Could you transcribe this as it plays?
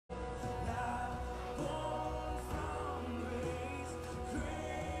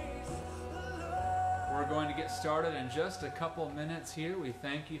going to get started in just a couple minutes here. We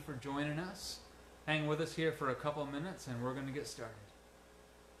thank you for joining us. Hang with us here for a couple minutes and we're going to get started.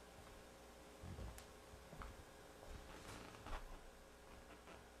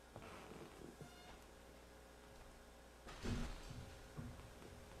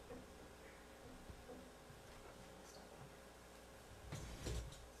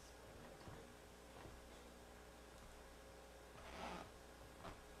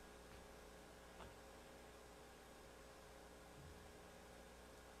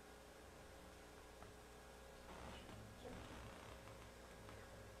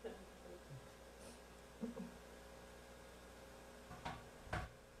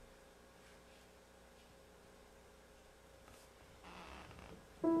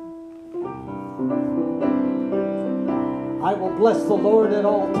 I will bless the Lord at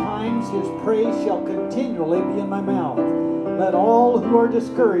all times. His praise shall continually be in my mouth. Let all who are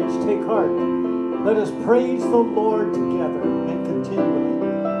discouraged take heart. Let us praise the Lord together and continually.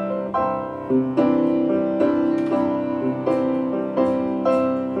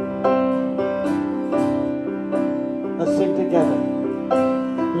 Let's sing together.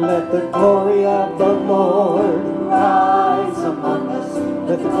 Let the glory of the Lord rise among us.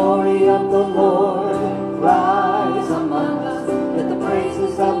 Let the glory of the Lord rise among us. Let the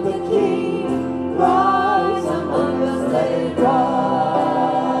praises of the King rise among us. Let it rise.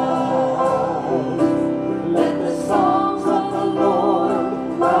 Let the songs of the Lord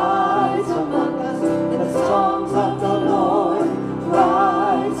rise among us. Let the songs of the Lord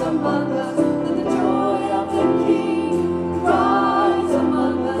rise among us. Let the joy of the King rise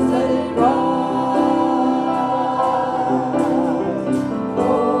among us. Let it rise.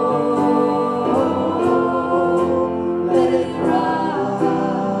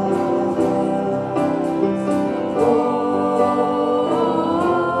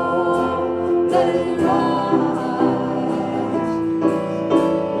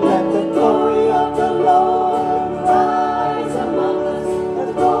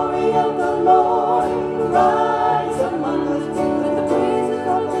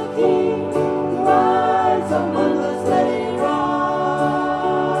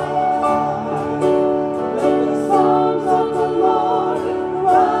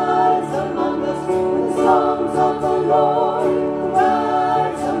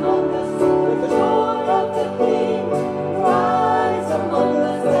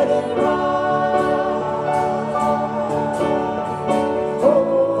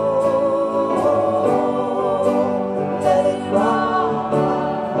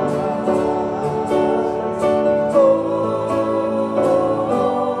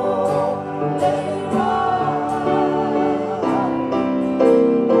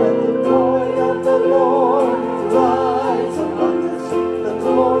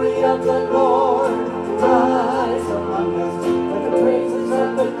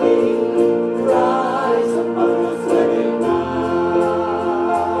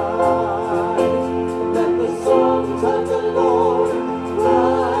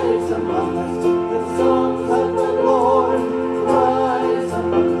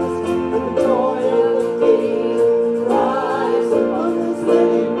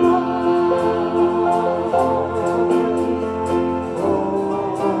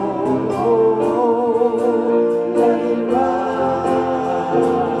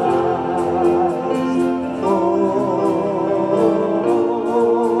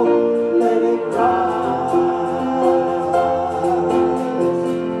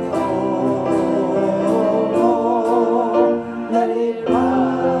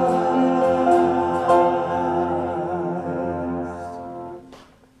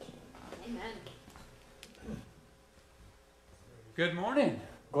 Good morning.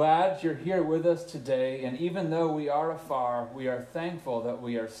 Glad you're here with us today, and even though we are afar, we are thankful that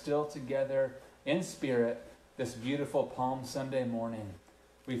we are still together in spirit this beautiful Palm Sunday morning.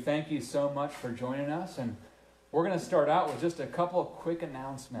 We thank you so much for joining us, and we're going to start out with just a couple of quick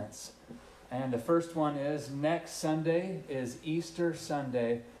announcements. And the first one is next Sunday is Easter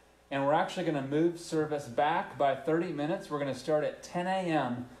Sunday, and we're actually going to move service back by 30 minutes. We're going to start at 10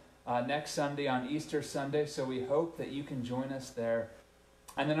 a.m. Next Sunday on Easter Sunday, so we hope that you can join us there.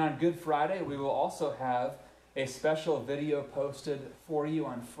 And then on Good Friday, we will also have a special video posted for you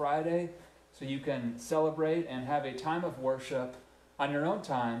on Friday, so you can celebrate and have a time of worship on your own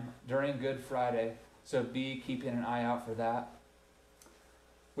time during Good Friday. So be keeping an eye out for that.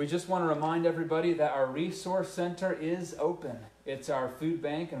 We just want to remind everybody that our resource center is open. It's our food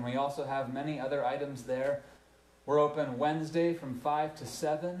bank, and we also have many other items there. We're open Wednesday from 5 to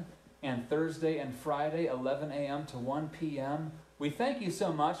 7, and Thursday and Friday, 11 a.m. to 1 p.m. We thank you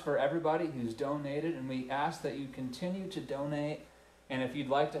so much for everybody who's donated, and we ask that you continue to donate. And if you'd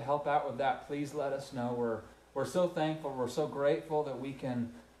like to help out with that, please let us know. We're so thankful. We're so grateful that we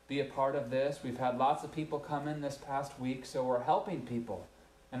can be a part of this. We've had lots of people come in this past week, so we're helping people,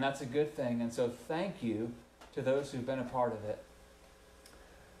 and that's a good thing. And so thank you to those who've been a part of it.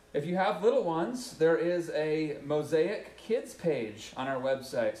 If you have little ones, there is a Mosaic Kids page on our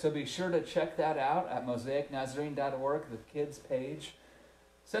website. So be sure to check that out at mosaicnazarene.org, the kids page.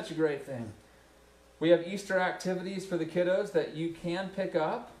 Such a great thing. We have Easter activities for the kiddos that you can pick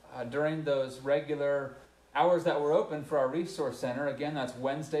up during those regular hours that we're open for our resource center. Again, that's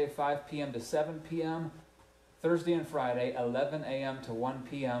Wednesday, 5 p.m. to 7 p.m., Thursday and Friday, 11 a.m. to 1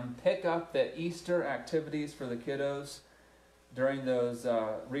 p.m. Pick up the Easter activities for the kiddos during those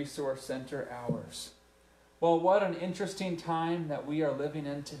resource center hours. Well, what an interesting time that we are living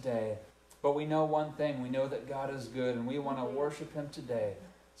in today. But we know one thing. We know that God is good, and we want to worship him today.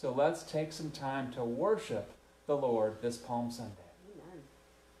 So let's take some time to worship the Lord this Palm Sunday.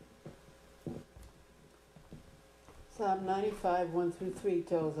 Psalm 95, 1 through 3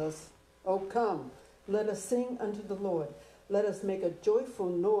 tells us, "O come, let us sing unto the Lord. Let us make a joyful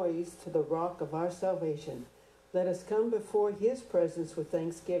noise to the rock of our salvation. Let us come before his presence with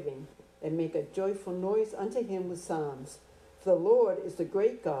thanksgiving, and make a joyful noise unto him with psalms. For the Lord is the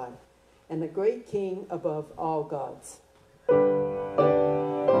great God, and the great King above all gods."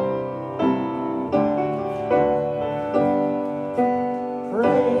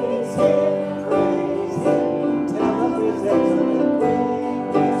 Praise him, tell of his excellent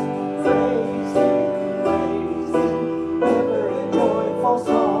greatness. Praise him, ever in joyful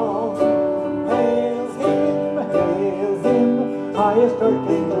song. Hail him, highest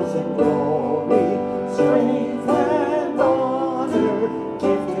archangels in glory. Strength and honor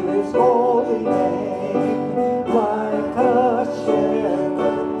give to his holy name. Like a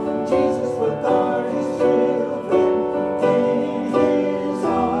shepherd, Jesus will guard his children. In his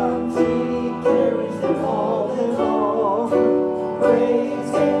arms he carries them all in all.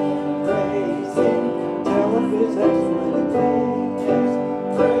 Praise him, tell of his excellent greatness.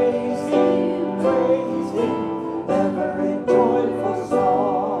 Praise him, ever in joyful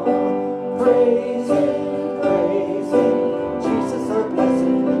song. Praise him, Jesus our blessed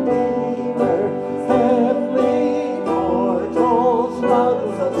Redeemer. Heavenly mortals, loud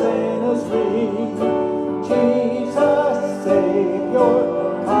with hosannas ring. Jesus, Savior,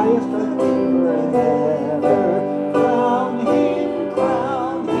 highest Redeemer and ever. Crown him,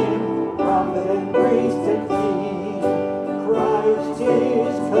 prophet and priest and king. Christ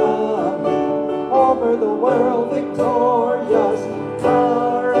is coming over the world victorious.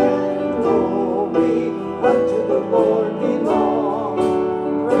 Power and glory unto the Lord belong.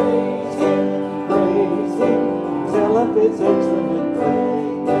 Praise him, tell of his excellent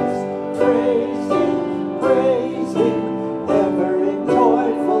greatness. Praise him, ever in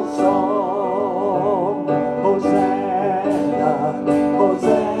joyful song. Hosanna,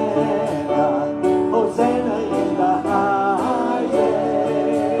 Hosanna, Hosanna in the highest.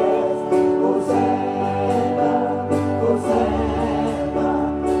 Hosanna, Hosanna,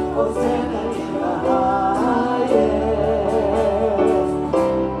 Hosanna in the highest.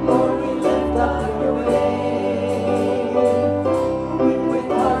 Lord, we lift up your name with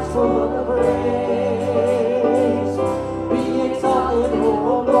hearts full of praise. Be exalted, O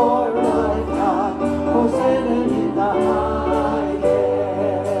Lord, my God. Hosanna in the highest.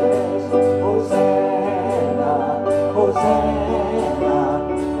 Hosanna, Hosanna,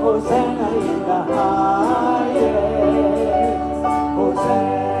 Hosanna in the highest.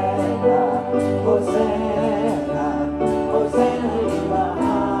 Hosanna, Hosanna, Hosanna in the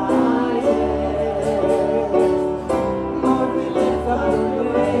highest. Lord, we lift up your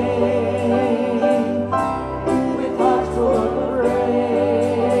name with hearts full of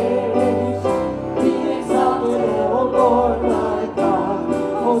praise. Be exalted, O Lord, my God.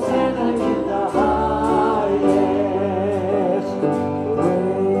 Hosanna in the highest.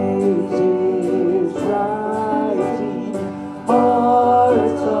 Praise is rising,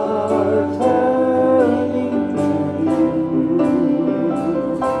 hearts are turning to you.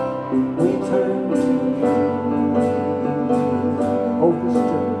 We turn to you. Hope is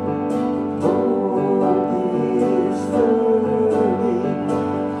turning, hope is turning,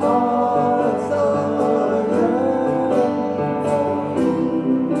 hearts are yearning.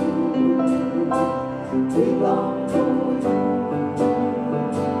 We long for you.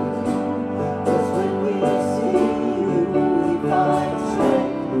 'Cause when we see you, we find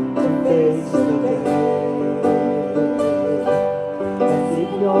strength to face the day. And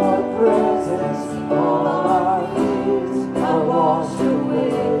in your presence, all our needs are washed away,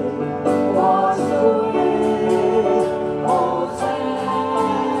 washed away.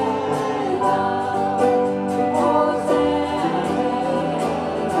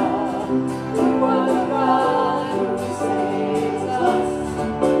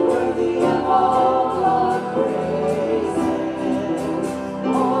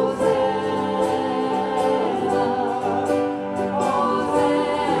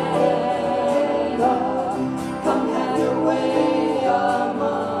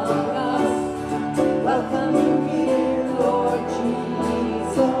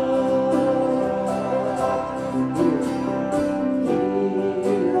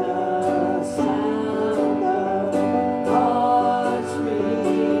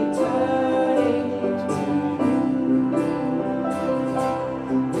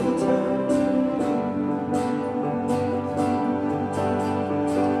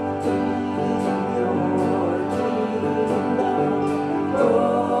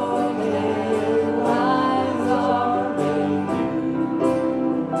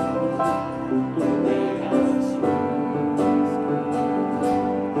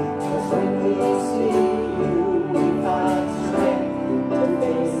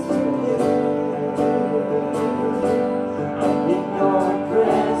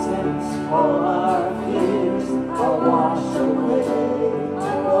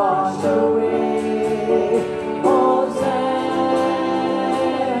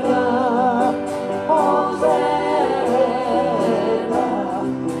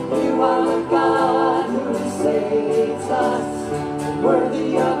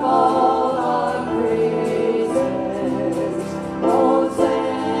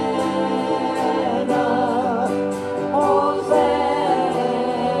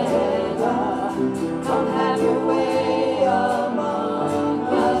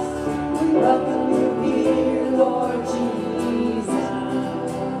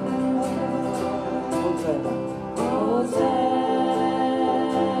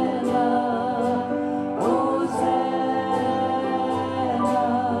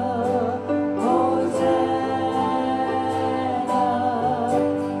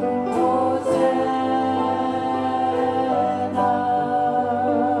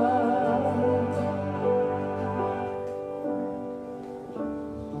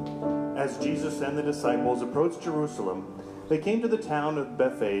 Disciples approached Jerusalem, they came to the town of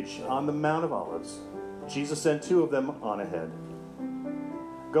Bethphage on the Mount of Olives. Jesus sent two of them on ahead.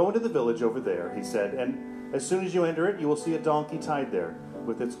 Go into the village over there, he said, and as soon as you enter it, you will see a donkey tied there,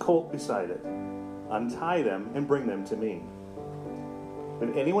 with its colt beside it. Untie them and bring them to me.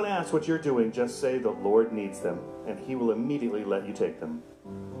 If anyone asks what you're doing, just say the Lord needs them, and he will immediately let you take them.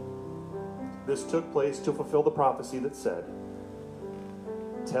 This took place to fulfill the prophecy that said,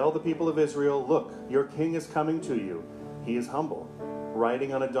 tell the people of Israel, look, your king is coming to you. He is humble,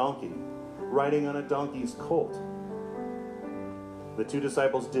 riding on a donkey, riding on a donkey's colt. The two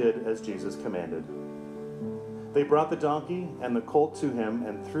disciples did as Jesus commanded. They brought the donkey and the colt to him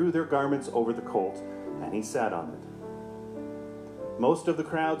and threw their garments over the colt, and he sat on it. Most of the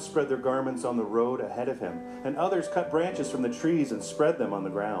crowd spread their garments on the road ahead of him, and others cut branches from the trees and spread them on the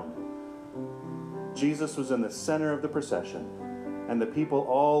ground. Jesus was in the center of the procession, and the people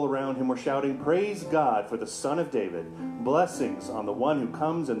all around him were shouting, praise God for the Son of David. Blessings on the one who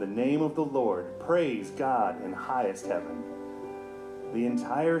comes in the name of the Lord. Praise God in highest heaven. The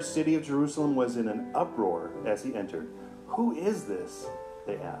entire city of Jerusalem was in an uproar as he entered. Who is this?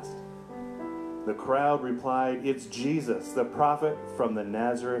 They asked. The crowd replied, it's Jesus, the prophet from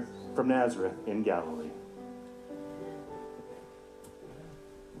Nazareth in Galilee.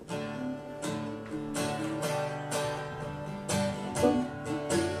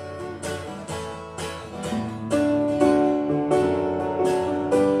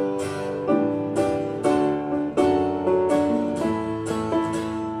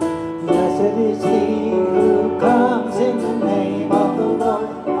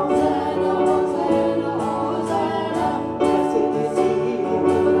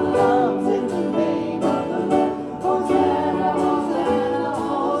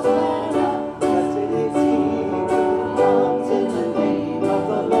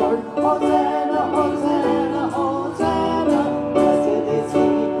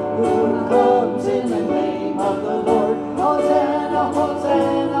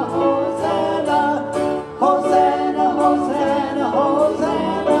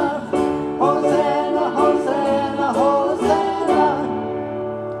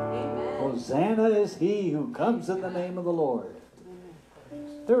 In the name of the Lord.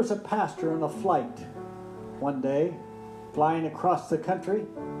 There was a pastor on a flight one day flying across the country,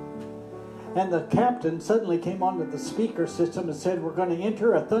 And the captain suddenly came onto the speaker system and said, we're going to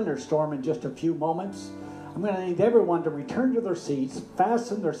enter a thunderstorm in just a few moments. I'm going to need everyone to return to their seats,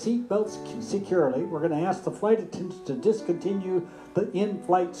 fasten their seat belts securely. We're going to ask the flight attendants to discontinue the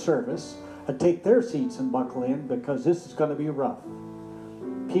in-flight service and take their seats and buckle in because this is going to be rough.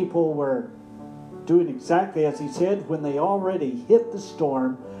 People were doing exactly as he said when they already hit the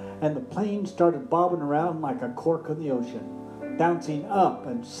storm and the plane started bobbing around like a cork in the ocean, bouncing up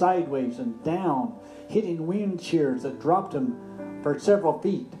and sideways and down, hitting wind shears that dropped them for several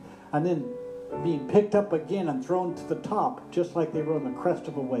feet, and then being picked up again and thrown to the top, just like they were on the crest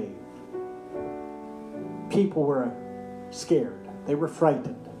of a wave. People were scared. They were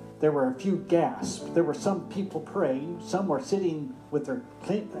frightened. There were a few gasps. There were some people praying. Some were sitting with their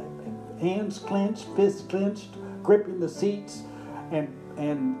hands clenched, fists clenched, gripping the seats,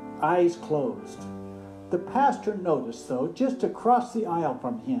 and eyes closed. The pastor noticed, though, just across the aisle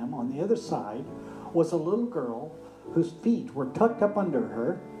from him, on the other side, was a little girl whose feet were tucked up under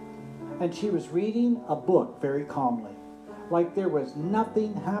her, and she was reading a book very calmly, like there was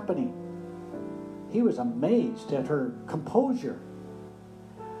nothing happening. He was amazed at her composure.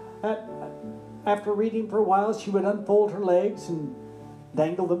 After reading for a while, she would unfold her legs and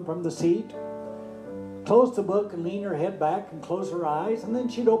dangle them from the seat, close the book and lean her head back and close her eyes, and then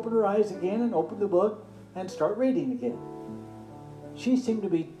she'd open her eyes again and open the book and start reading again. She seemed to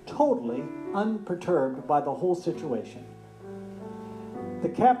be totally unperturbed by the whole situation. The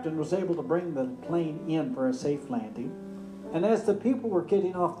captain was able to bring the plane in for a safe landing, and as the people were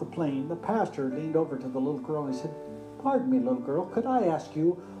getting off the plane, the pastor leaned over to the little girl and he said, "Pardon me, little girl, could I ask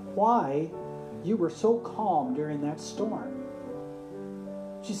you why you were so calm during that storm?"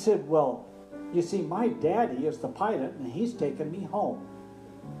 She said, "Well, you see, my daddy is the pilot and he's taken me home.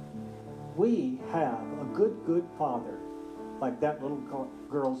 We have a good father, like that little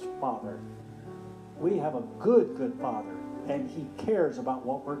girl's father. We have a good father, and he cares about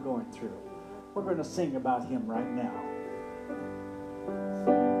what we're going through." We're going to sing about him right now.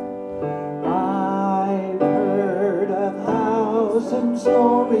 I've heard 1,000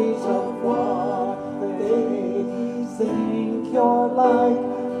 stories of what they think you're like,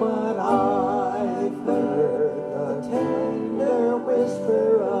 but I've heard the tender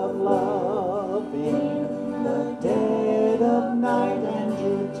whisper of love in the dead of night, and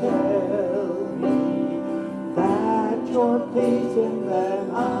you tell me that you're pleased and that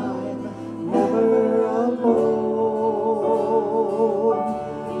I'm never alone.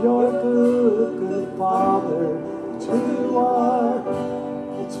 You're good Father. It's who you are.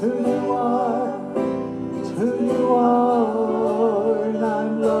 It's who you are. It's who you are. And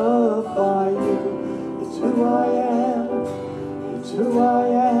I'm loved by you. It's who I am. It's who I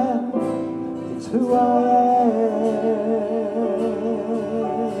am. It's who I am.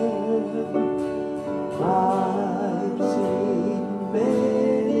 I've seen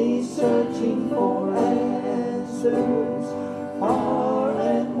many searching for answers far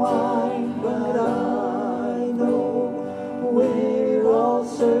and wide, but I know we're all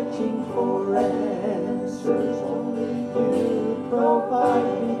searching for answers. Only you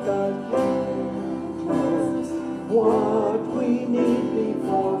provide, because you knows what we need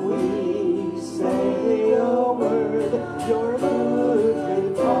before we say a word. You're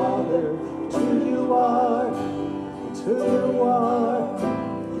good Father. It's who you are. It's who you are.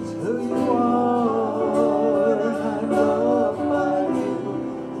 It's who you are. And I'm loved by you.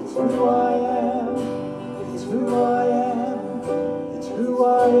 It's who I am. It's who I am. It's who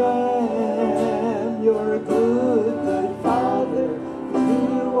I am. You're a good Father. It's who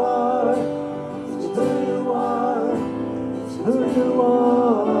you are. It's who you are. It's who you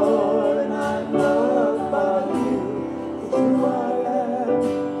are. And I'm loved by you. It's who I am.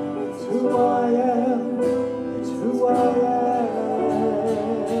 It's who I am. It's who I am.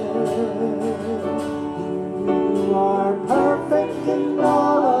 You are perfect in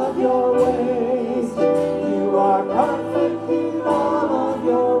all of your ways. You are perfect in all of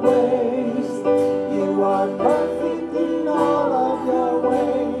your ways. You are perfect in all of your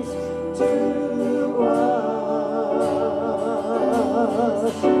ways to us.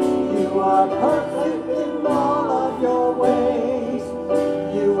 You are perfect in all of your ways.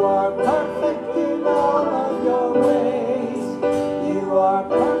 You are perfect in all of your ways. You are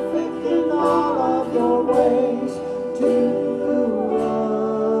perfect in all of your ways to us.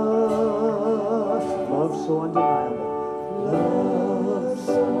 Love so undeniable. Love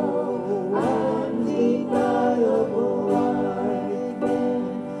so undeniable. I can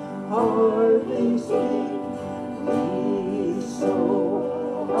hardly speak. Be so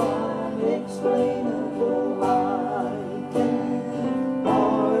unexplainable.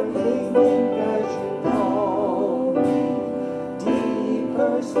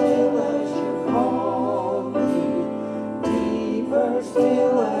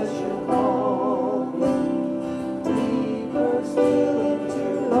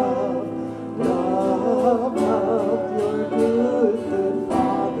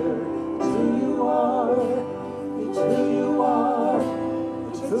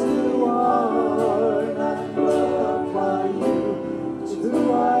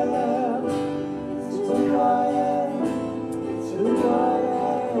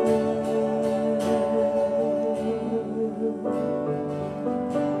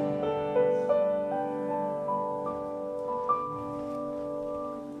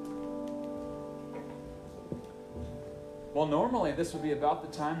 Well, normally this would be about the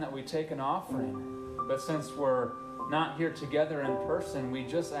time that we take an offering, but since we're not here together in person, we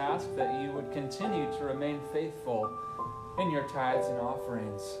just ask that you would continue to remain faithful in your tithes and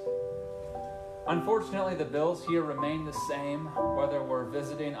offerings. Unfortunately, the bills here remain the same, whether we're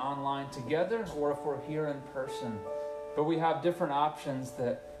visiting online together or if we're here in person. But we have different options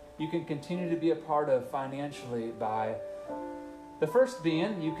that you can continue to be a part of financially by. The first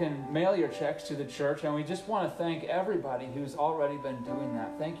being, you can mail your checks to the church, and we just want to thank everybody who's already been doing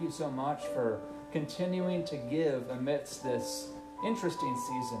that. Thank you so much for continuing to give amidst this interesting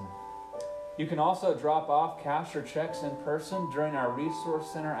season. You can also drop off cash or checks in person during our Resource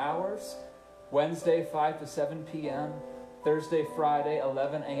Center hours, Wednesday 5 to 7 p.m., Thursday, Friday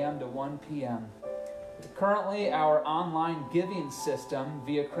 11 a.m. to 1 p.m. Currently, our online giving system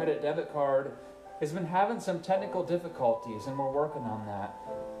via credit debit card has been having some technical difficulties, and we're working on that.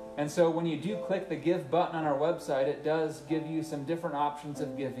 And so when you do click the give button on our website, it does give you some different options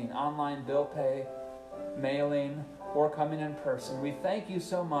of giving: online bill pay, mailing, or coming in person. We thank you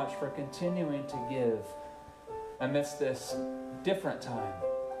so much for continuing to give amidst this different time.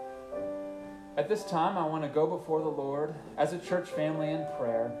 At this time, I want to go before the Lord as a church family in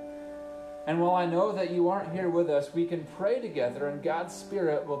prayer. And while I know that you aren't here with us, we can pray together, and God's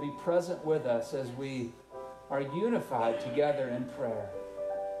Spirit will be present with us as we are unified together in prayer.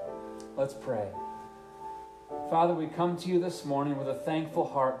 Let's pray. Father, we come to you this morning with a thankful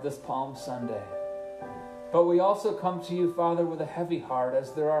heart this Palm Sunday. But we also come to you, Father, with a heavy heart,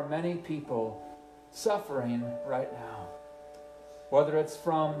 as there are many people suffering right now. Whether it's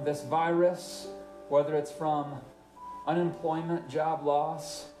from this virus, whether it's from unemployment, job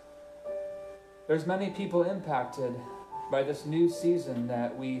loss, there's many people impacted by this new season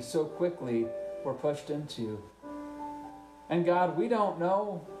that we so quickly were pushed into. And God, we don't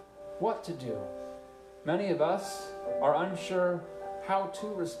know what to do. Many of us are unsure how to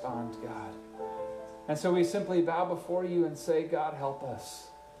respond, God. And so we simply bow before you and say, God, help us.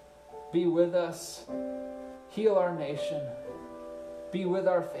 Be with us. Heal our nation. Be with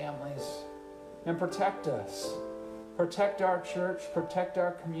our families. And protect us. Protect our church. Protect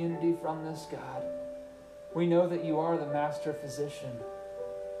our community from this, God. We know that you are the master physician.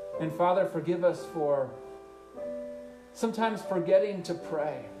 And Father, forgive us for sometimes forgetting to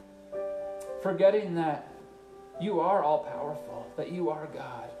pray. Forgetting that you are all-powerful, that you are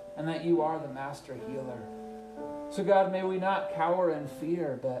God, and that you are the master healer. So God, may we not cower in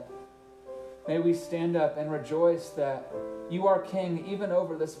fear, but may we stand up and rejoice that you are King even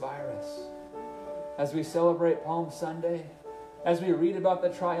over this virus. As we celebrate Palm Sunday, as we read about the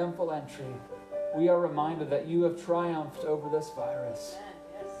triumphal entry, we are reminded that you have triumphed over this virus.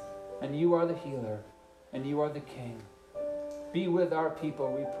 And you are the healer, and you are the King. Be with our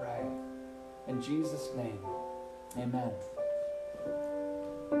people, we pray. In Jesus' name, amen.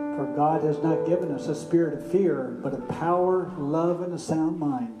 For God has not given us a spirit of fear, but of power, love, and a sound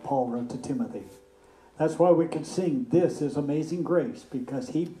mind, Paul wrote to Timothy. That's why we can sing "This is Amazing Grace," because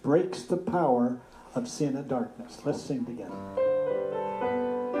he breaks the power of sin and darkness. Let's sing together.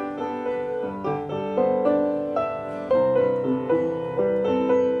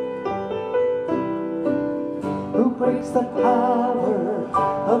 Who breaks the power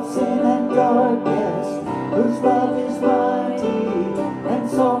of sin and darkness, whose love is mighty and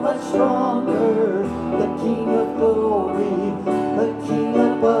so much stronger, the King of glory, the King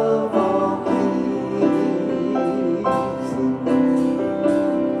above all kings,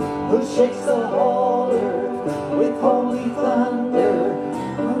 who shakes the whole earth with holy thunder,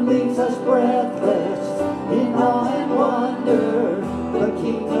 who leaves us breathless in awe and wonder, the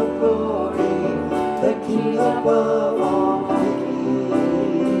King of glory, the King above all kings.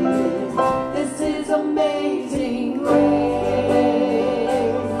 This is amazing grace.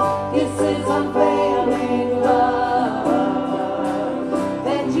 This is unfailing love,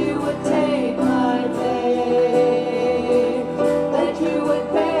 that you would take my place, that you would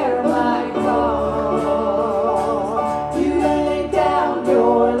bear my cross. You laid down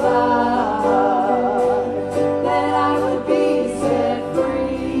your life, that I would be set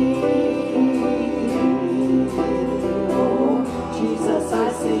free. Oh, Jesus,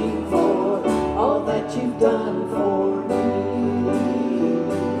 I sing for all that you've done for me.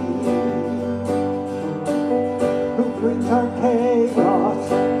 Who brings our chaos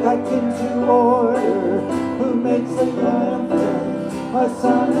back into order, who makes a heaven our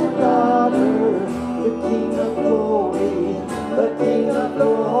son and daughter, the King of glory, the King of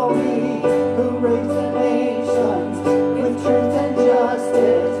glory, who reigns the nations with truth and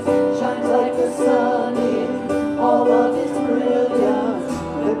justice, shines like the sun in all of his brilliance,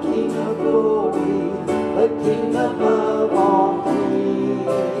 the King of glory, the King above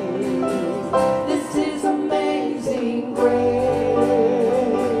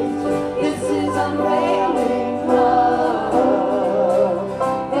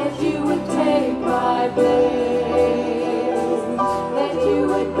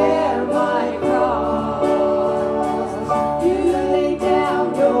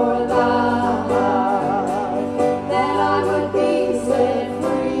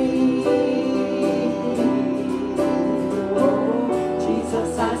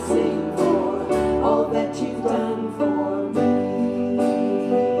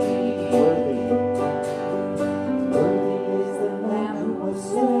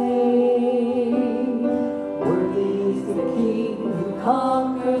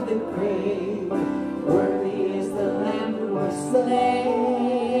conquered the grave. Worthy is the Lamb who was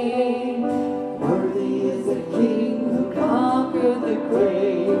slain. Worthy is the King who conquered the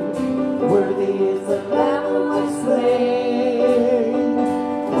grave. Worthy is the Lamb who was slain.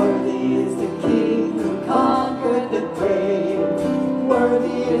 Worthy is the King who conquered the grave.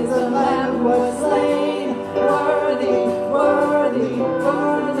 Worthy is the Lamb who was slain. Worthy, worthy,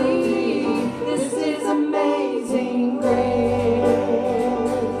 worthy. This is amazing grace.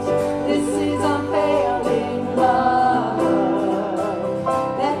 This is unfailing love.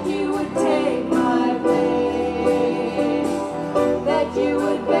 That you would take my place. That you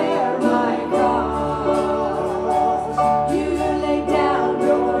would bear my cross. You laid down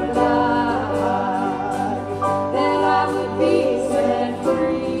your life. That I would be set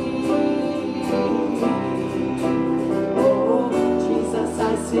free. Oh, Jesus, I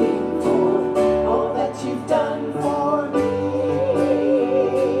sing for all that you've done for me.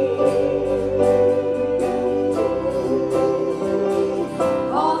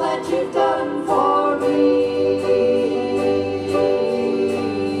 All that you've done for me.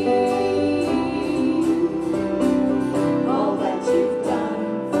 All that you've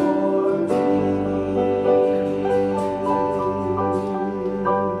done for me.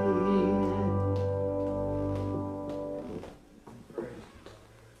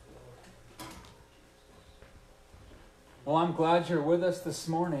 Well, I'm glad you're with us this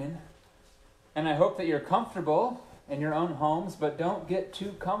morning, and I hope that you're comfortable in your own homes, but don't get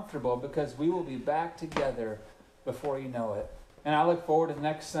too comfortable because we will be back together before you know it. And I look forward to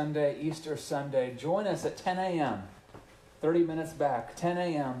next Sunday, Easter Sunday. Join us at 10 a.m., 30 minutes back, 10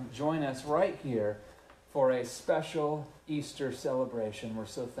 a.m. Join us right here for a special Easter celebration. We're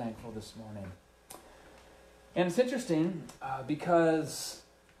so thankful this morning. And it's interesting because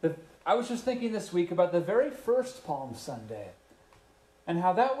I was just thinking this week about the very first Palm Sunday and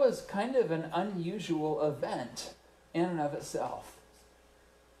how that was kind of an unusual event in and of itself.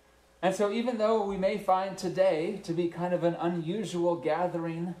 And so even though we may find today to be kind of an unusual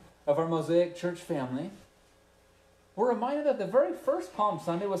gathering of our Mosaic church family, we're reminded that the very first Palm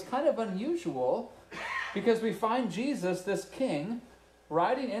Sunday was kind of unusual because we find Jesus, this king,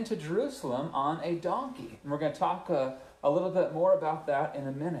 riding into Jerusalem on a donkey. And we're going to talk a little bit more about that in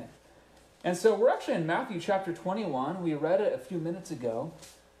a minute. And so we're actually in Matthew chapter 21. We read it a few minutes ago.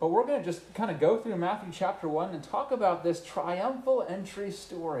 But we're going to just kind of go through Matthew chapter 1 and talk about this triumphal entry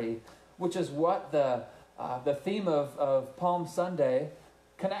story, which is what the theme of Palm Sunday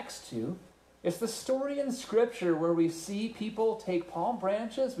connects to. It's the story in Scripture where we see people take palm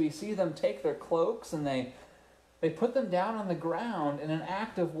branches, we see them take their cloaks, and they put them down on the ground in an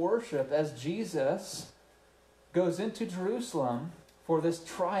act of worship as Jesus goes into Jerusalem for this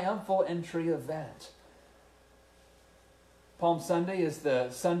triumphal entry event. Palm Sunday is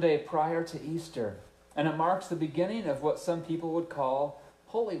the Sunday prior to Easter, and it marks the beginning of what some people would call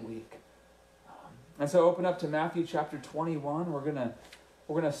Holy Week. And so open up to Matthew chapter 21. We're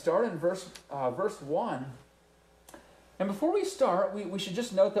gonna start in verse 1. And before we start, we should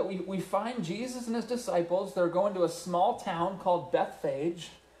just note that we find Jesus and his disciples. They're going to a small town called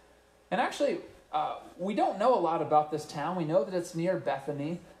Bethphage. And actually, we don't know a lot about this town. We know that it's near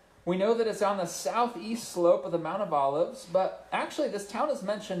Bethany. We know that it's on the southeast slope of the Mount of Olives. But actually, this town is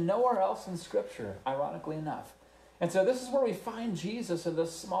mentioned nowhere else in Scripture, ironically enough. And so this is where we find Jesus in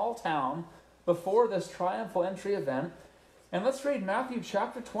this small town before this triumphal entry event. And let's read Matthew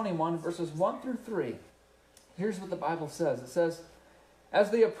chapter 21, verses 1 through 3. Here's what the Bible says. It says,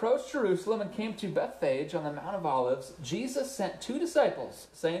 "As they approached Jerusalem and came to Bethphage on the Mount of Olives, Jesus sent 2 disciples,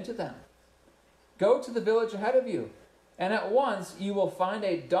 saying to them, 'Go to the village ahead of you, and at once you will find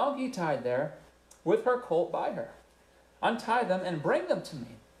a donkey tied there with her colt by her. Untie them and bring them to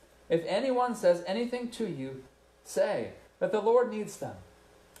me. If anyone says anything to you, say that the Lord needs them,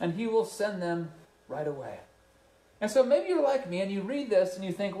 and he will send them right away.'" And so maybe you're like me and you read this and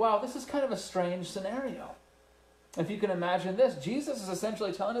you think, wow, this is kind of a strange scenario. If you can imagine this, Jesus is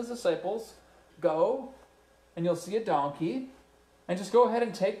essentially telling his disciples, go and you'll see a donkey, and just go ahead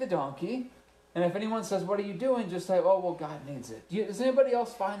and take the donkey. And if anyone says, what are you doing? Just say, oh, well, God needs it. Does anybody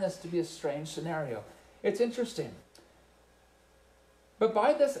else find this to be a strange scenario? It's interesting. But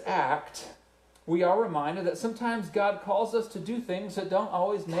by this act, we are reminded that sometimes God calls us to do things that don't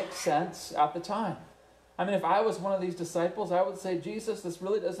always make sense at the time. I mean, if I was one of these disciples, I would say, Jesus, this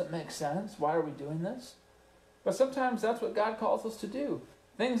really doesn't make sense. Why are we doing this? But sometimes that's what God calls us to do.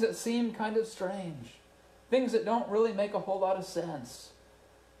 Things that seem kind of strange. Things that don't really make a whole lot of sense.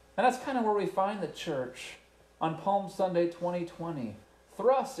 And that's kind of where we find the church on Palm Sunday 2020,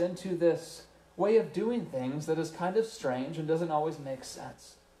 thrust into this way of doing things that is kind of strange and doesn't always make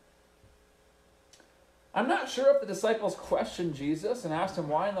sense. I'm not sure if the disciples questioned Jesus and asked him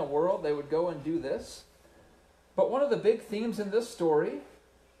why in the world they would go and do this. But one of the big themes in this story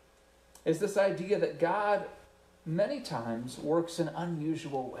is this idea that God many times works in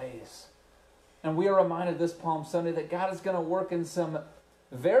unusual ways. And we are reminded this Palm Sunday that God is going to work in some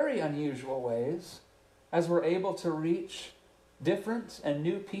very unusual ways as we're able to reach different and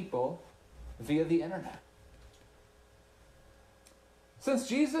new people via the internet. Since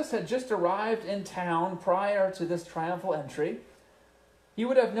Jesus had just arrived in town prior to this triumphal entry, he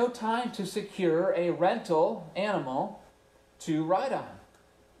would have no time to secure a rental animal to ride on.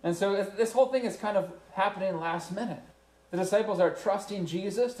 And so this whole thing is kind of happening last minute. The disciples are trusting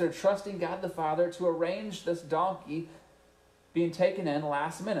Jesus, they're trusting God the Father to arrange this donkey being taken in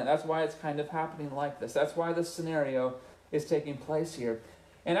last minute. That's why it's kind of happening like this. That's why this scenario is taking place here.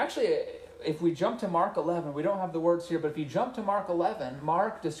 And actually, if we jump to Mark 11, we don't have the words here, but if you jump to Mark 11,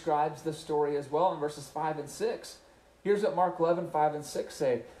 Mark describes the story as well in verses 5 and 6. Here's what Mark 11, 5 and 6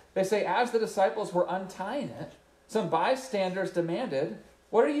 say. They say, as the disciples were untying it, some bystanders demanded,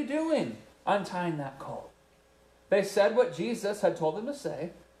 "What are you doing untying that colt?" They said what Jesus had told them to say,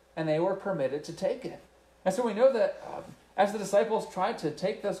 and they were permitted to take it. And so we know that as the disciples tried to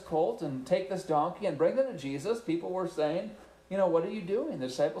take this colt and take this donkey and bring them to Jesus, people were saying, what are you doing? The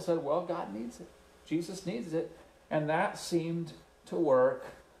disciples said, well, God needs it. Jesus needs it. And that seemed to work.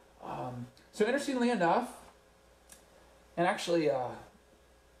 So interestingly enough, and actually,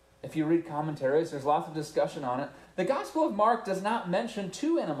 if you read commentaries, there's lots of discussion on it. The Gospel of Mark does not mention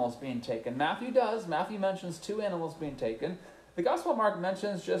 2 animals being taken. Matthew does. Matthew mentions 2 animals being taken. The Gospel of Mark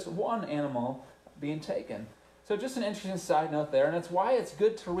mentions just 1 animal being taken. So just an interesting side note there, and it's why it's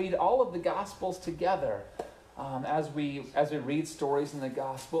good to read all of the Gospels together as we read stories in the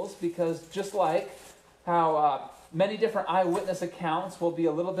Gospels, because just like how many different eyewitness accounts will be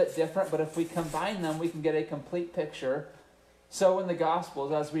a little bit different, but if we combine them, we can get a complete picture. So in the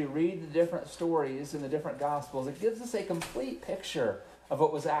Gospels, as we read the different stories in the different Gospels, it gives us a complete picture of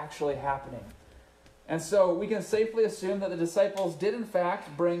what was actually happening. And so we can safely assume that the disciples did in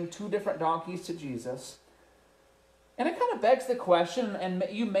fact bring 2 different donkeys to Jesus. And it kind of begs the question, and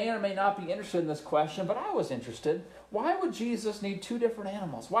you may or may not be interested in this question, but I was interested. Why would Jesus need 2 different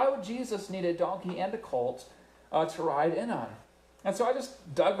animals? Why would Jesus need a donkey and a colt to ride in on? And so I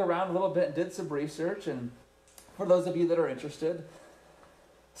just dug around a little bit and did some research, and for those of you that are interested,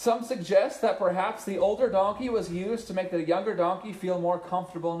 some suggest that perhaps the older donkey was used to make the younger donkey feel more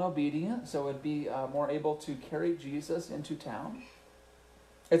comfortable and obedient, so it would be more able to carry Jesus into town.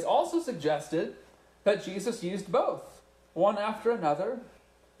 It's also suggested that Jesus used both, one after another,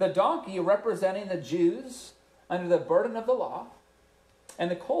 the donkey representing the Jews under the burden of the law, and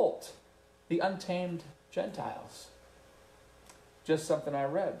the colt, the untamed Gentiles. Just something I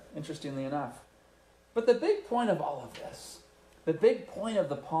read, interestingly enough. But the big point of all of this, the big point of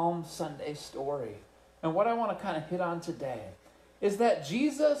the Palm Sunday story, and what I want to kind of hit on today, is that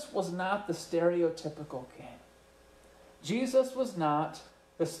Jesus was not the stereotypical king. Jesus was not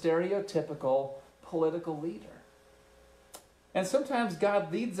the stereotypical political leader. And sometimes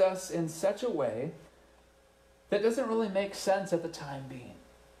God leads us in such a way that doesn't really make sense at the time being.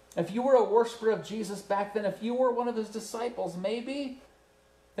 If you were a worshiper of Jesus back then, if you were one of his disciples, maybe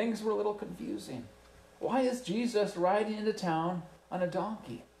things were a little confusing. Why is Jesus riding into town on a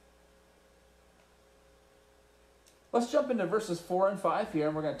donkey? Let's jump into verses 4 and 5 here,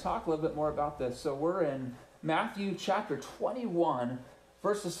 and we're going to talk a little bit more about this. So we're in Matthew chapter 21,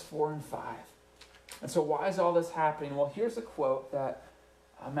 verses 4 and 5. And so why is all this happening? Well, here's a quote that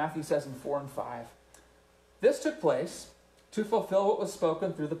Matthew says in 4 and 5. This took place to fulfill what was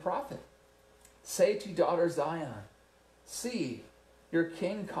spoken through the prophet. Say to daughter Zion, see, your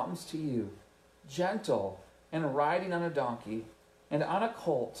king comes to you, gentle and riding on a donkey, and on a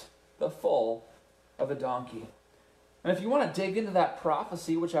colt, the foal of a donkey. And if you want to dig into that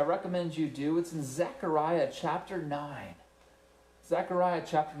prophecy, which I recommend you do, it's in Zechariah chapter 9. Zechariah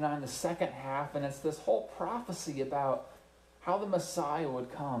chapter 9, the second half, and it's this whole prophecy about how the Messiah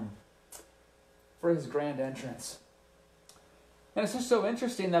would come for his grand entrance. And it's just so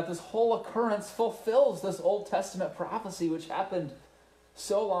interesting that this whole occurrence fulfills this Old Testament prophecy which happened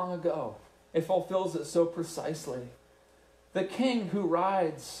so long ago. It fulfills it so precisely. The king who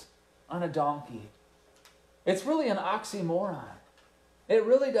rides on a donkey. It's really an oxymoron. It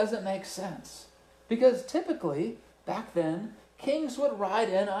really doesn't make sense. Because typically, back then, kings would ride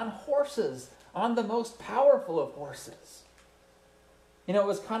in on horses, on the most powerful of horses. It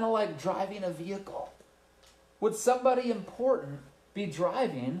was kind of like driving a vehicle. Would somebody important be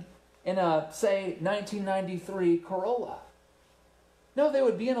driving in a, say, 1993 Corolla. No, they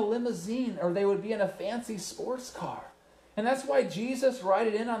would be in a limousine, or they would be in a fancy sports car. And that's why Jesus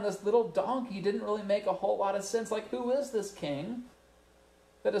riding in on this little donkey didn't really make a whole lot of sense. Like, who is this king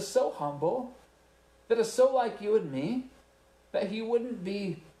that is so humble, that is so like you and me, that he wouldn't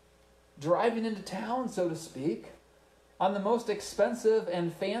be driving into town, so to speak, on the most expensive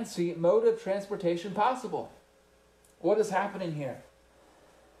and fancy mode of transportation possible? What is happening here?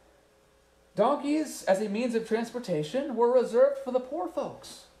 Donkeys, as a means of transportation, were reserved for the poor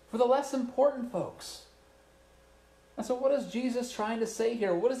folks, for the less important folks. And so what is Jesus trying to say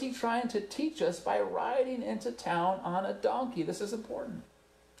here? What is he trying to teach us by riding into town on a donkey? This is important.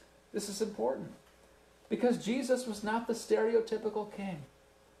 This is important. Because Jesus was not the stereotypical king.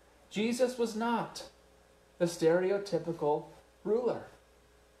 Jesus was not the stereotypical ruler.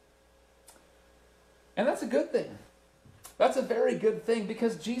 And that's a good thing. That's a very good thing,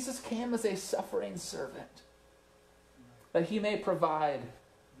 because Jesus came as a suffering servant, that he may provide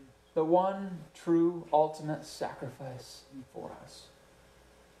the one true ultimate sacrifice for us.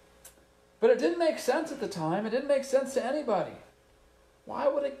 But it didn't make sense at the time. It didn't make sense to anybody. Why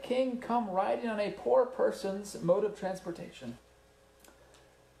would a king come riding on a poor person's mode of transportation?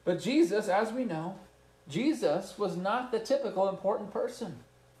 But Jesus, as we know, was not the typical important person.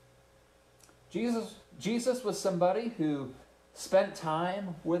 Jesus was somebody who spent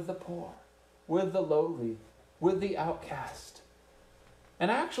time with the poor, with the lowly, with the outcast. And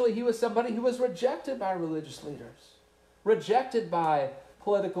actually, he was somebody who was rejected by religious leaders, rejected by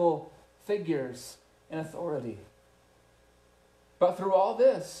political figures in authority. But through all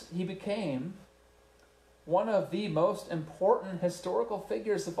this, he became one of the most important historical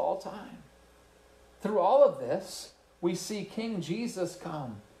figures of all time. Through all of this, we see King Jesus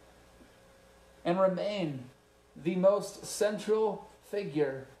come and remain the most central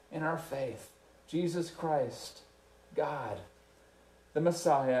figure in our faith. Jesus Christ, God, the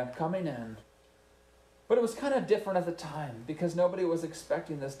Messiah, coming in. But it was kind of different at the time, because nobody was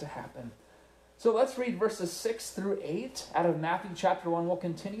expecting this to happen. So let's read verses 6 through 8 out of Matthew chapter 1. We'll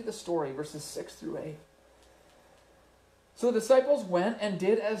continue the story, verses 6 through 8. So the disciples went and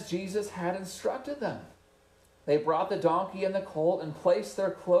did as Jesus had instructed them. They brought the donkey and the colt and placed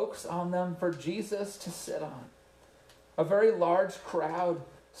their cloaks on them for Jesus to sit on. A very large crowd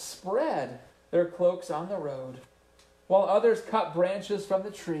spread their cloaks on the road, while others cut branches from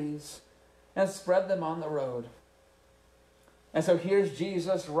the trees and spread them on the road. And so here's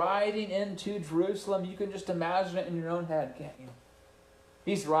Jesus riding into Jerusalem. You can just imagine it in your own head, can't you?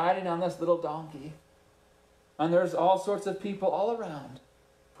 He's riding on this little donkey. And there's all sorts of people all around,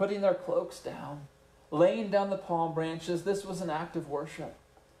 putting their cloaks down, laying down the palm branches. This was an act of worship.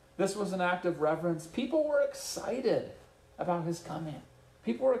 This was an act of reverence. People were excited about his coming.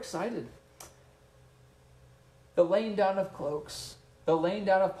 People were excited. The laying down of cloaks, the laying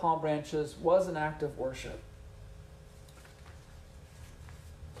down of palm branches was an act of worship.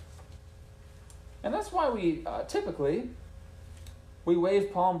 And that's why we typically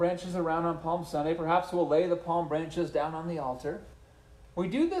wave palm branches around on Palm Sunday. Perhaps we'll lay the palm branches down on the altar. We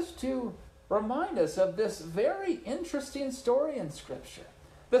do this to remind us of this very interesting story in Scripture.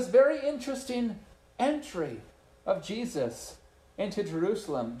 This very interesting entry of Jesus into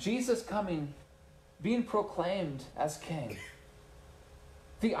Jerusalem. Jesus coming, being proclaimed as king.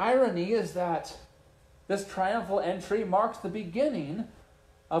 The irony is that this triumphal entry marks the beginning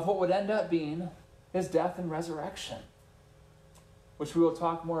of what would end up being his death and resurrection, which we will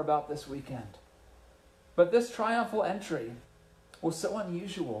talk more about this weekend. But this triumphal entry was so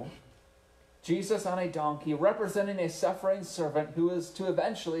unusual. Jesus on a donkey, representing a suffering servant who is to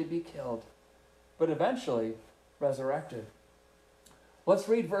eventually be killed, but eventually resurrected. Let's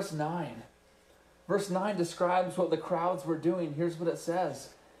read verse 9. Verse 9 describes what the crowds were doing. Here's what it says.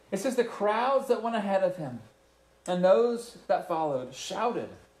 It says, the crowds that went ahead of him and those that followed shouted,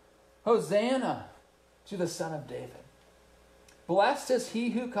 Hosanna to the Son of David. Blessed is he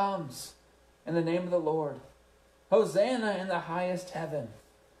who comes in the name of the Lord. Hosanna in the highest heaven.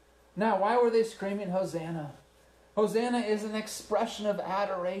 Now, why were they screaming Hosanna? Hosanna is an expression of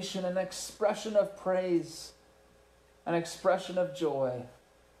adoration, an expression of praise, an expression of joy.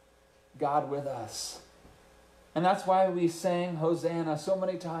 God with us. And that's why we sang Hosanna so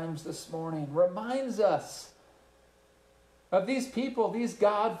many times this morning. Reminds us of these people, these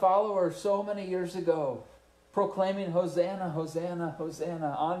God followers so many years ago, proclaiming Hosanna, Hosanna,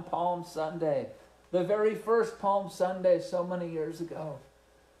 Hosanna on Palm Sunday. The very first Palm Sunday so many years ago.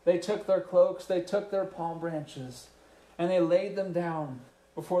 They took their cloaks, they took their palm branches, and they laid them down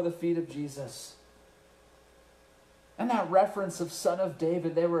before the feet of Jesus. And that reference of Son of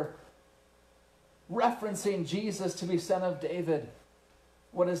David, they were referencing Jesus to be Son of David.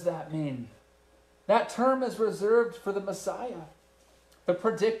 What does that mean? That term is reserved for the Messiah, the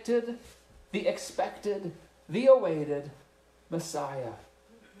predicted, the expected, the awaited Messiah,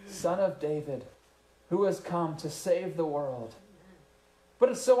 Son of David, who has come to save the world. But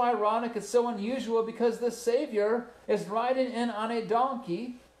it's so ironic, it's so unusual, because this Savior is riding in on a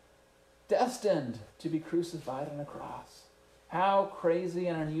donkey destined to be crucified on a cross. How crazy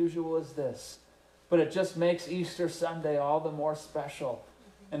and unusual is this? But it just makes Easter Sunday all the more special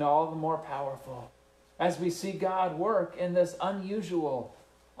and all the more powerful as we see God work in this unusual,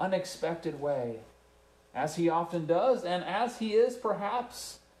 unexpected way, as he often does, and as he is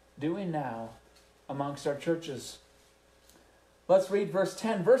perhaps doing now amongst our churches. Let's read verse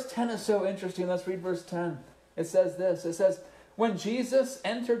 10. Verse 10 is so interesting. Let's read verse 10. It says this. It says, when Jesus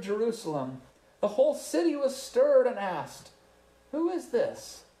entered Jerusalem, the whole city was stirred and asked, who is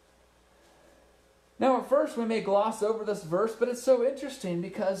this? Now at first we may gloss over this verse, but it's so interesting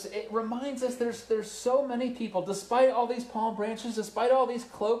because it reminds us there's so many people, despite all these palm branches, despite all these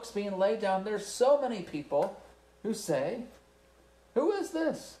cloaks being laid down, there's so many people who say, who is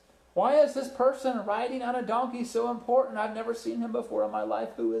this? Why is this person riding on a donkey so important? I've never seen him before in my life.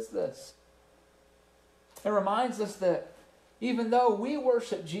 Who is this? It reminds us that even though we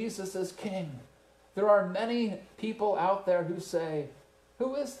worship Jesus as King, there are many people out there who say,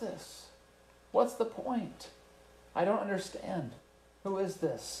 who is this? What's the point? I don't understand. Who is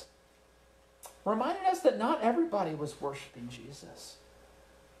this? Reminding us that not everybody was worshiping Jesus.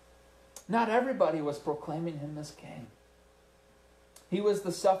 Not everybody was proclaiming him as King. He was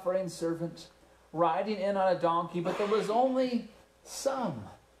the suffering servant riding in on a donkey, but there was only some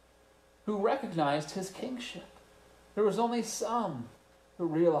who recognized his kingship. There was only some who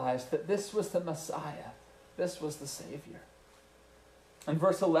realized that this was the Messiah. This was the Savior. In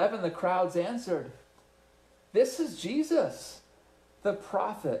verse 11, the crowds answered, this is Jesus, the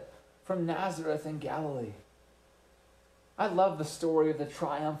prophet from Nazareth in Galilee. I love the story of the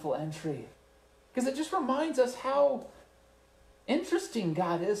triumphal entry because it just reminds us how interesting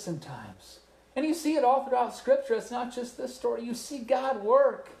God is sometimes. And you see it all throughout Scripture. It's not just this story. You see God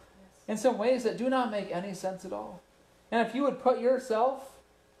work in some ways that do not make any sense at all. And if you would put yourself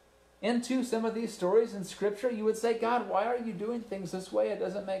into some of these stories in Scripture, you would say, God, why are you doing things this way? It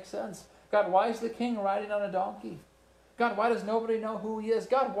doesn't make sense. God, why is the king riding on a donkey? God, why does nobody know who he is?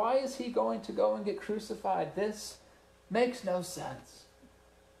 God, why is he going to go and get crucified? This makes no sense.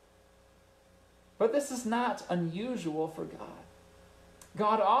 But this is not unusual for God.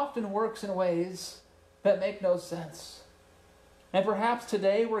 God often works in ways that make no sense. And perhaps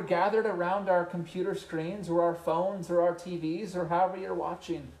today we're gathered around our computer screens or our phones or our TVs or however you're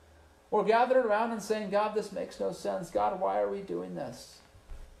watching. We're gathered around and saying, God, this makes no sense. God, why are we doing this?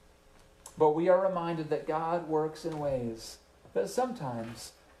 But we are reminded that God works in ways that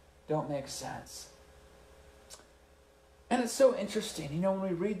sometimes don't make sense. And it's so interesting, when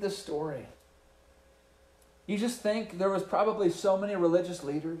we read this story, you just think there was probably so many religious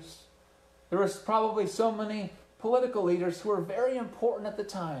leaders. There was probably so many political leaders who were very important at the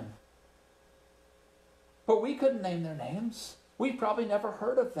time. But we couldn't name their names. We probably never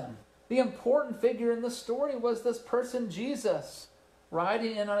heard of them. The important figure in the story was this person, Jesus,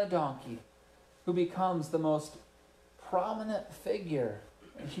 riding in on a donkey, who becomes the most prominent figure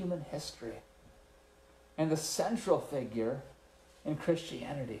in human history and the central figure in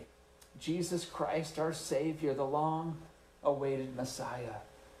Christianity. Jesus Christ, our Savior, the long-awaited Messiah.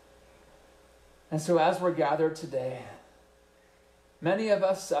 And so as we're gathered today, many of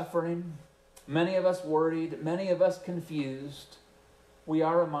us suffering, many of us worried, many of us confused, we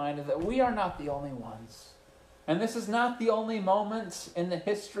are reminded that we are not the only ones. And this is not the only moment in the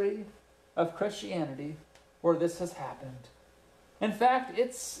history of Christianity where this has happened. In fact,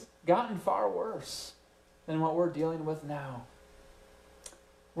 it's gotten far worse than what we're dealing with now.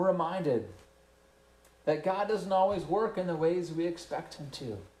 We're reminded that God doesn't always work in the ways we expect him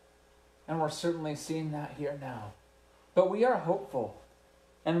to. And we're certainly seeing that here now. But we are hopeful.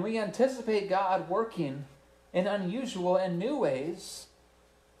 And we anticipate God working in unusual and new ways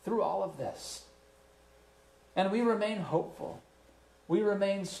through all of this. And we remain hopeful. We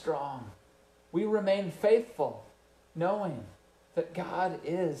remain strong. We remain faithful, knowing that God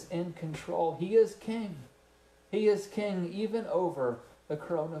is in control. He is king. He is king even over the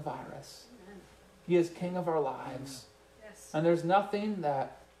coronavirus. He is king of our lives. Yes. And there's nothing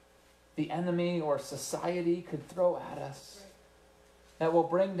that the enemy or society could throw at us that will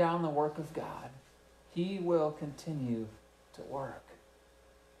bring down the work of God. He will continue to work.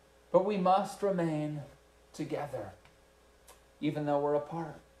 But we must remain together, even though we're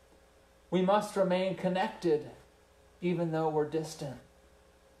apart. We must remain connected even though we're distant.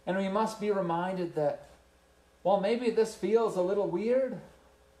 And we must be reminded that while maybe this feels a little weird,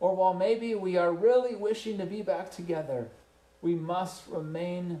 or while maybe we are really wishing to be back together, we must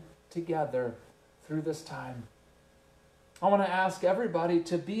remain together through this time. I want to ask everybody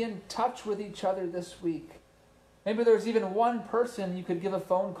to be in touch with each other this week. Maybe there's even one person you could give a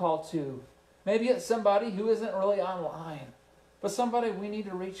phone call to. Maybe it's somebody who isn't really online, but somebody we need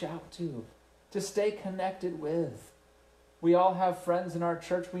to reach out to stay connected with. We all have friends in our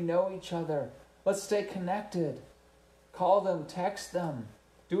church. We know each other. Let's stay connected. Call them, text them.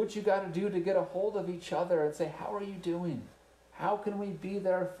 Do what you got to do to get a hold of each other and say, how are you doing? How can we be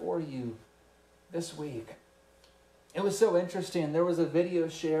there for you this week? It was so interesting. There was a video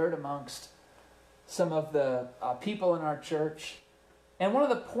shared amongst some of the people in our church. And one of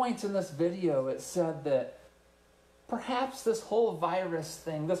the points in this video, it said that perhaps this whole virus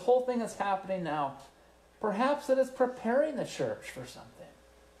thing, this whole thing that's happening now, perhaps it is preparing the church for something,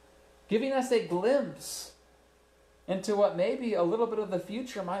 giving us a glimpse into what maybe a little bit of the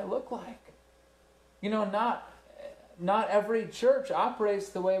future might look like. You know, not every church operates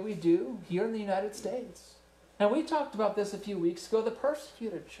the way we do here in the United States. And we talked about this a few weeks ago, the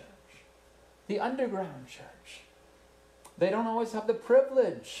persecuted church, the underground church. They don't always have the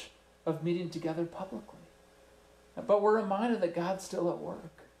privilege of meeting together publicly. But we're reminded that God's still at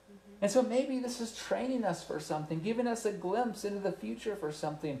work. And so maybe this is training us for something, giving us a glimpse into the future for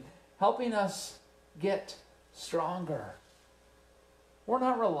something, helping us get stronger. We're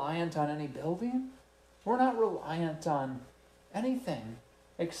not reliant on any building. We're not reliant on anything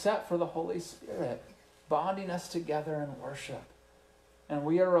except for the Holy Spirit bonding us together in worship. And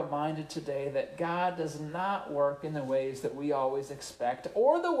we are reminded today that God does not work in the ways that we always expect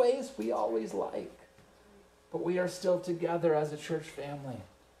or the ways we always like. But we are still together as a church family.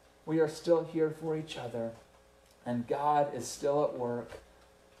 We are still here for each other. And God is still at work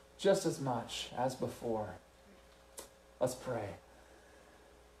just as much as before. Let's pray.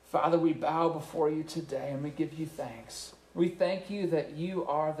 Father, we bow before you today and we give you thanks. We thank you that you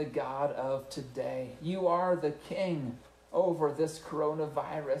are the God of today. You are the King over this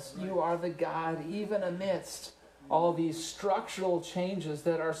coronavirus. You are the God even amidst all these structural changes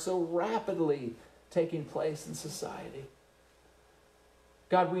that are so rapidly taking place in society.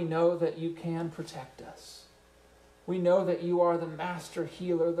 God, we know that you can protect us. We know that you are the master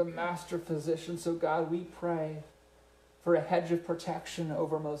healer, the master physician. So God, we pray for a hedge of protection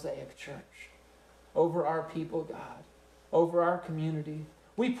over Mosaic Church, over our people, God, over our community.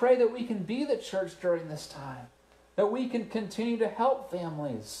 We pray that we can be the church during this time, that we can continue to help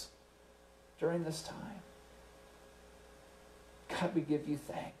families during this time. God, we give you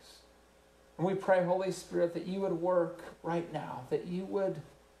thanks. And we pray, Holy Spirit, that you would work right now, that you would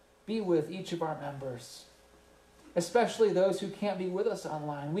be with each of our members, especially those who can't be with us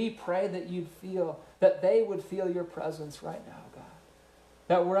online. We pray that they would feel your presence right now, God.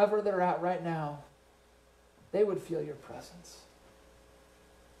 That wherever they're at right now, they would feel your presence.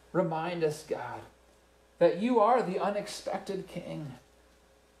 Remind us, God, that you are the unexpected King,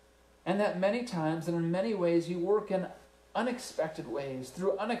 and that many times and in many ways you work in unexpected ways,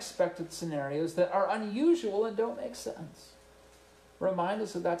 through unexpected scenarios that are unusual and don't make sense. Remind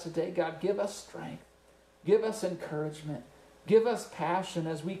us of that today, God. Give us strength. Give us encouragement. Give us passion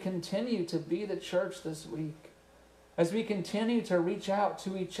as we continue to be the church this week, as we continue to reach out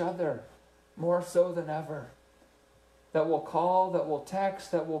to each other more so than ever. That we'll call, that we'll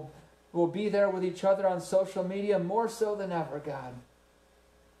text, that we'll be there with each other on social media more so than ever, God.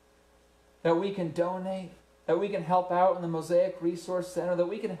 That we can donate, that we can help out in the Mosaic Resource Center, that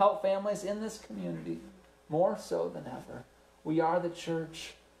we can help families in this community more so than ever. We are the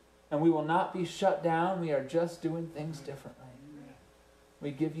church, and we will not be shut down. We are just doing things differently. We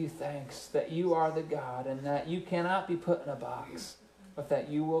give you thanks that you are the God and that you cannot be put in a box, but that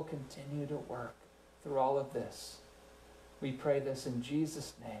you will continue to work through all of this. We pray this in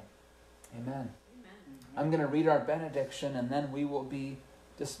Jesus' name. Amen. I'm going to read our benediction and then we will be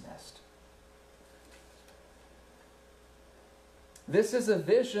dismissed. This is a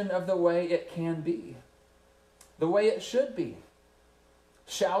vision of the way it can be, the way it should be.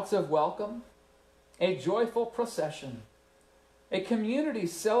 Shouts of welcome, a joyful procession, a community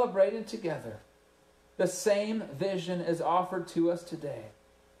celebrating together. The same vision is offered to us today.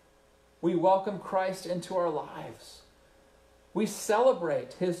 We welcome Christ into our lives. We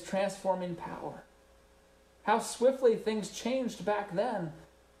celebrate his transforming power. How swiftly things changed back then.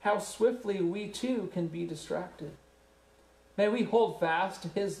 How swiftly we too can be distracted. May we hold fast to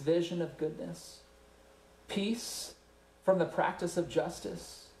his vision of goodness, peace from the practice of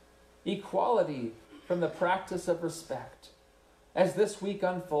justice, equality from the practice of respect. As this week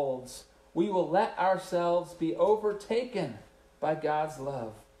unfolds, we will let ourselves be overtaken by God's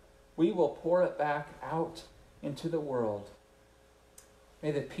love. We will pour it back out into the world.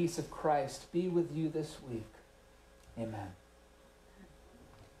 May the peace of Christ be with you this week. Amen.